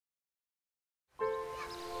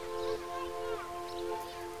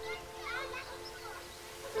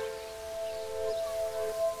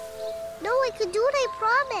can do it, I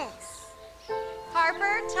promise.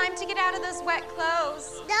 Harper, time to get out of those wet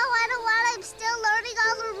clothes. No, I don't want. I'm still learning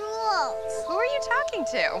all the rules. Who are you talking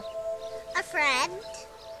to? A friend.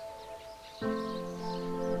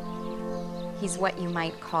 He's what you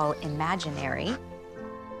might call imaginary.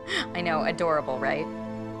 I know, adorable, right?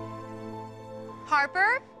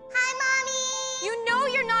 Harper? Hi, Mommy! You know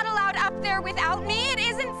you're not allowed up there without me. It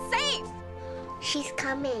isn't safe. She's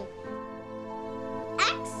coming.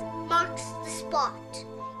 X marks the spot.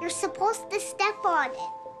 You're supposed to step on it.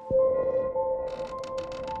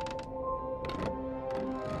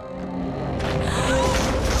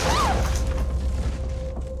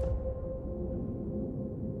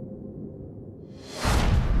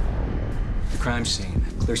 The crime scene.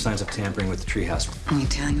 Clear signs of tampering with the treehouse. Are you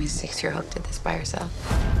telling me a 6-year-old did this by herself?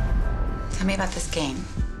 Tell me about this game.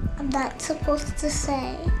 I'm not supposed to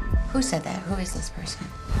say. Who said that? Who is this person?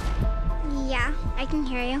 Yeah, I can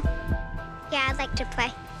hear you. Yeah, I'd like to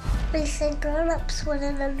play. They said grown-ups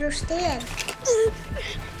wouldn't understand.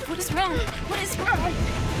 What is wrong? What is wrong?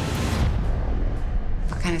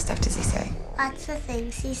 What kind of stuff does he say? Lots of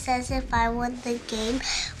things. He says if I won the game,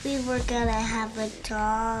 we were gonna have a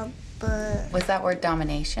job, but... Was that word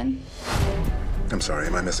domination? I'm sorry,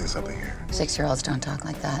 am I missing something here? 6-year-olds don't talk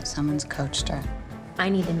like that. Someone's coached her. I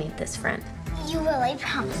need to meet this friend. You will, I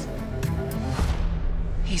promise.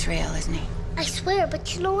 He's real, isn't he? I swear,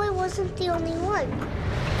 but you know I wasn't the only one.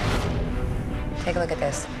 Take a look at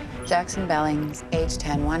this. Jackson Bellings, age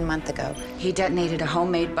 10, 1 month ago. He detonated a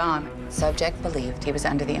homemade bomb. Subject believed he was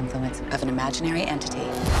under the influence of an imaginary entity.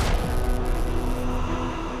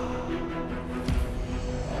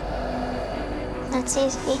 That's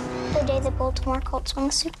easy. The day the Baltimore Colts won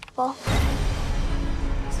the Super Bowl.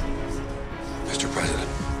 Mr. President,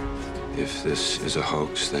 if this is a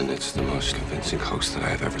hoax, then it's the most convincing hoax that I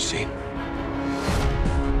have ever seen.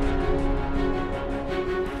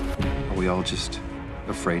 Are we all just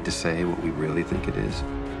afraid to say what we really think it is?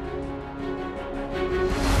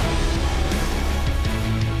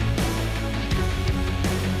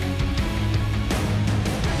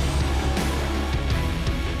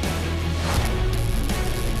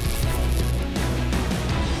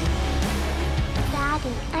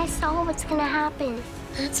 Daddy, I saw what's gonna happen.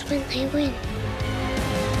 That's when they win.